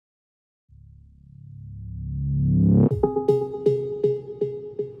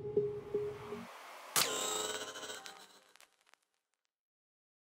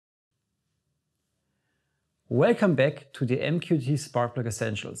Welcome back to the MQTT Sparkplug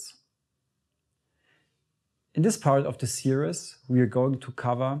Essentials. In this part of the series, we are going to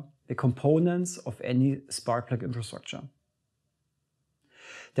cover the components of any Sparkplug infrastructure.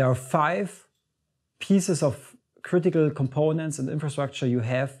 There are 5 pieces of critical components and infrastructure you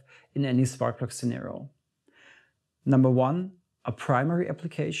have in any Sparkplug scenario. Number 1, a primary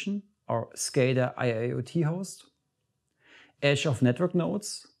application or SCADA IIoT host, edge of network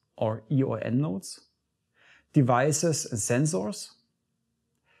nodes or EoN nodes, devices and sensors,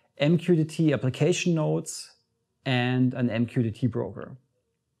 MQTT application nodes, and an MQTT broker.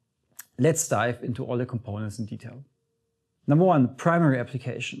 Let's dive into all the components in detail. Number 1, primary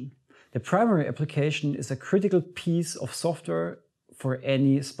application. The primary application is a critical piece of software for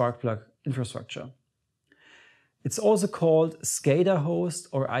any Sparkplug infrastructure. It's also called SCADA host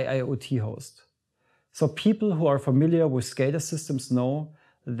or IIoT host. So people who are familiar with SCADA systems know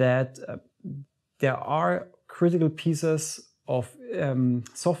that there are critical pieces of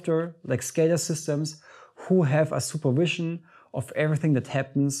software like SCADA systems who have a supervision of everything that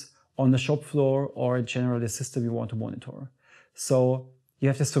happens on the shop floor or generally the system you want to monitor. So you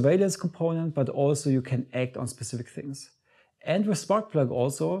have the surveillance component, but also you can act on specific things. And with Sparkplug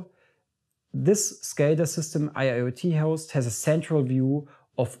also, this SCADA system IIoT host has a central view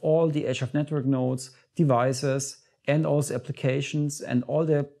of all the edge of network nodes, devices, and also applications and all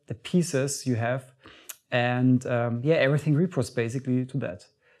the pieces you have. And everything reports basically to that.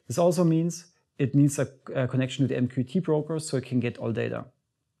 This also means it needs a connection to the MQTT broker so it can get all data.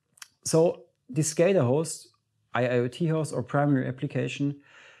 So the SCADA host, IIoT host or primary application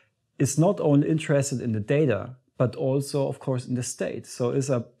is not only interested in the data, but also of course in the state. So is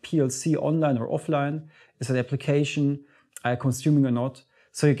a PLC online or offline? Is an application consuming or not?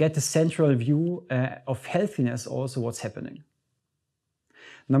 So you get the central view of healthiness also what's happening.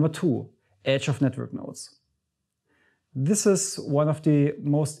 Number 2, edge of network nodes. This is one of the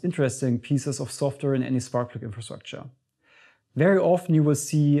most interesting pieces of software in any Sparkplug infrastructure. Very often you will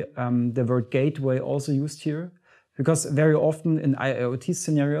see the word gateway also used here, because very often in IIoT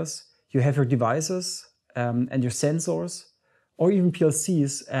scenarios you have your devices and your sensors or even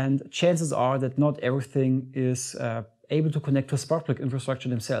PLCs, and chances are that not everything is able to connect to a Sparkplug infrastructure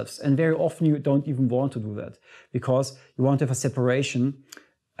themselves. And very often you don't even want to do that because you want to have a separation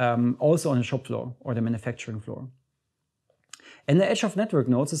also on the shop floor or the manufacturing floor. And the edge of network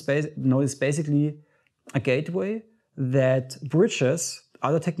nodes is basically a gateway that bridges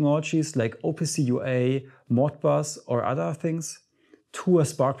other technologies like OPC-UA, Modbus or other things to a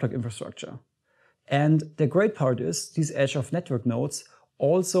Sparkplug infrastructure. And the great part is these edge of network nodes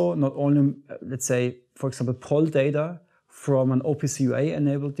also not only, let's say, for example, pull data from an OPC-UA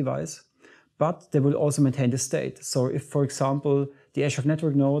enabled device, but they will also maintain the state. So if, for example, the edge of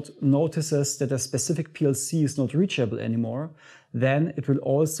network node notices that a specific PLC is not reachable anymore, then it will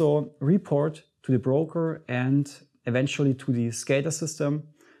also report to the broker and eventually to the SCADA system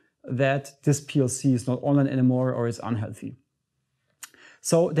that this PLC is not online anymore or is unhealthy.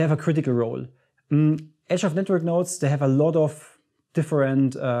 So they have a critical role. Edge of network nodes, they have a lot of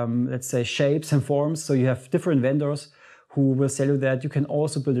different, let's say, shapes and forms. So you have different vendors who will sell you that. You can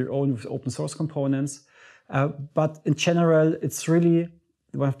also build your own with open source components. But in general, it's really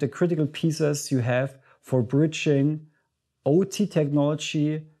one of the critical pieces you have for bridging OT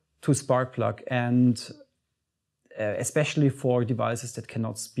technology to Sparkplug, and especially for devices that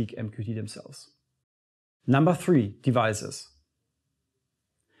cannot speak MQTT themselves. Number 3, devices.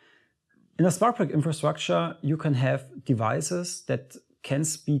 In a Sparkplug infrastructure, you can have devices that can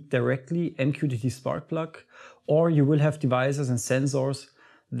speak directly MQTT Sparkplug, or you will have devices and sensors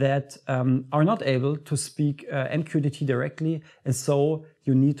that are not able to speak MQTT directly, and so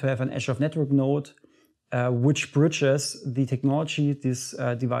you need to have an edge of network node which bridges the technology these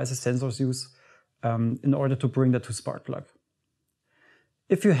devices, sensors use in order to bring that to Sparkplug.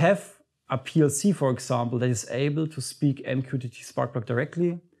 If you have a PLC, for example, that is able to speak MQTT Sparkplug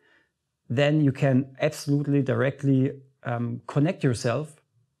directly, then you can absolutely directly connect yourself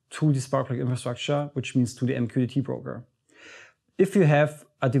to the Sparkplug infrastructure, which means to the MQTT broker. If you have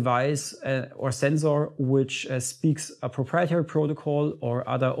a device or sensor which speaks a proprietary protocol or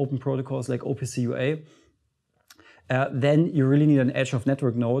other open protocols like OPC-UA, then you really need an edge of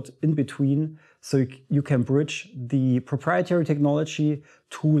network node in between so you can bridge the proprietary technology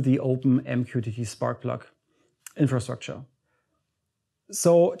to the open MQTT Sparkplug infrastructure.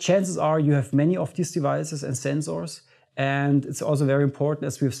 So chances are you have many of these devices and sensors, and it's also very important,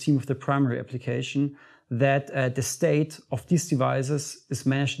 as we've seen with the primary application, that the state of these devices is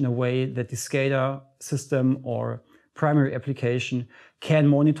managed in a way that the SCADA system or primary application can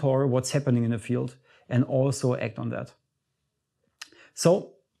monitor what's happening in the field and also act on that.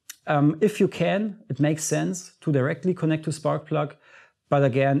 So if you can, it makes sense to directly connect to Sparkplug. But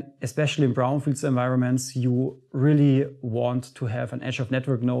again, especially in brownfields environments, you really want to have an edge of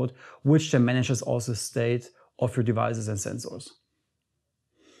network node, which then manages also the state of your devices and sensors.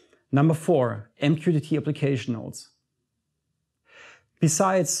 Number 4, MQTT application nodes.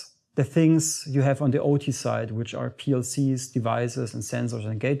 Besides the things you have on the OT side, which are PLCs, devices, and sensors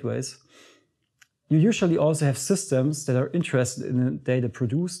and gateways, you usually also have systems that are interested in the data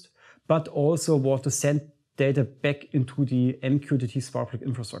produced, but also want to send data back into the MQTT Sparkplug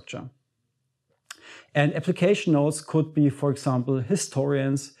infrastructure. And application nodes could be, for example,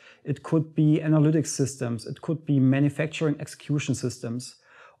 historians, it could be analytics systems, it could be manufacturing execution systems,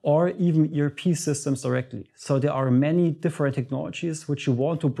 or even ERP systems directly. So there are many different technologies which you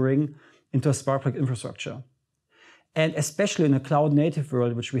want to bring into a Sparkplug infrastructure. And especially in a cloud-native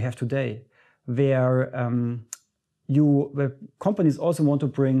world, which we have today, where companies also want to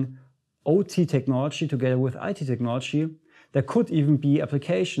bring OT technology together with IT technology, there could even be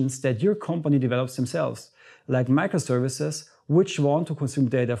applications that your company develops themselves, like microservices, which want to consume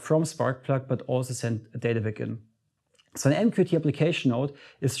data from Sparkplug, but also send data back in. So an MQTT application node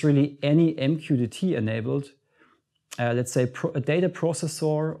is really any MQTT enabled, let's say a data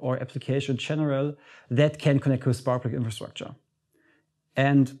processor or application in general that can connect to a Sparkplug infrastructure.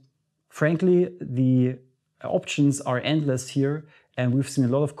 And frankly, the options are endless here. And we've seen a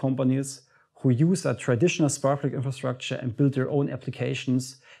lot of companies who use a traditional Sparkplug infrastructure and build their own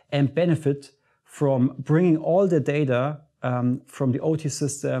applications and benefit from bringing all the data from the OT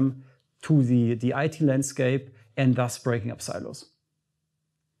system to the IT landscape and thus breaking up silos.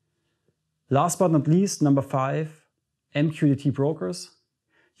 Last but not least, number 5, MQTT brokers.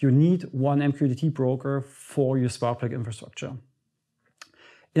 You need one MQTT broker for your Sparkplug infrastructure.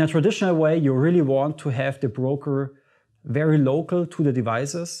 In a traditional way, you really want to have the broker very local to the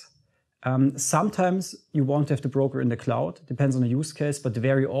devices. Sometimes you want to have the broker in the cloud, depends on the use case, but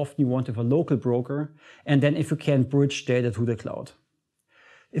very often you want to have a local broker, and then if you can, bridge data to the cloud.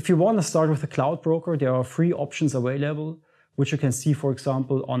 If you want to start with a cloud broker, there are 3 options available, which you can see, for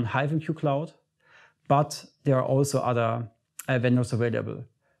example, on HiveMQ Cloud, but there are also other vendors available.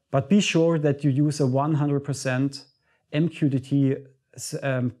 But be sure that you use a 100% MQTT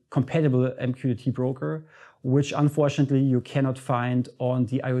compatible MQTT broker, which unfortunately you cannot find on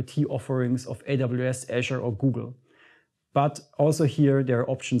the IoT offerings of AWS, Azure, or Google. But also here there are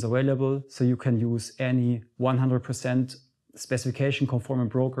options available, so you can use any 100% specification conforming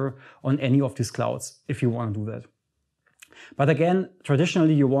broker on any of these clouds if you want to do that. But again,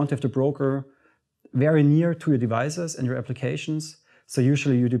 traditionally you want to have the broker very near to your devices and your applications, so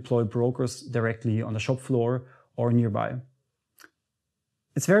usually you deploy brokers directly on the shop floor or nearby.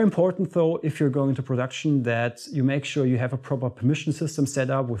 It's very important though, if you're going to production, that you make sure you have a proper permission system set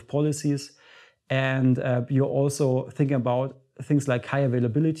up with policies, and you're also thinking about things like high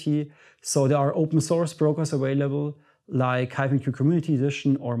availability. So there are open source brokers available like HiveMQ Community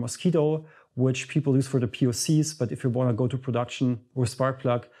Edition or Mosquito, which people use for the POCs. But if you want to go to production with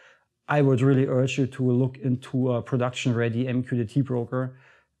Sparkplug, I would really urge you to look into a production-ready MQTT broker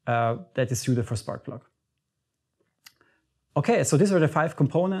that is suited for Sparkplug. Okay, so these are the 5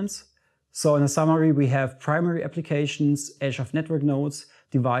 components. So in a summary, we have primary applications, edge of network nodes,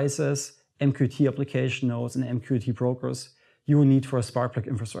 devices, MQTT application nodes, and MQTT brokers you will need for a Sparkplug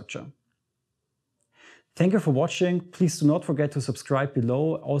infrastructure. Thank you for watching. Please do not forget to subscribe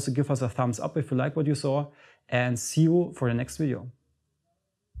below. Also give us a thumbs up if you like what you saw, and see you for the next video.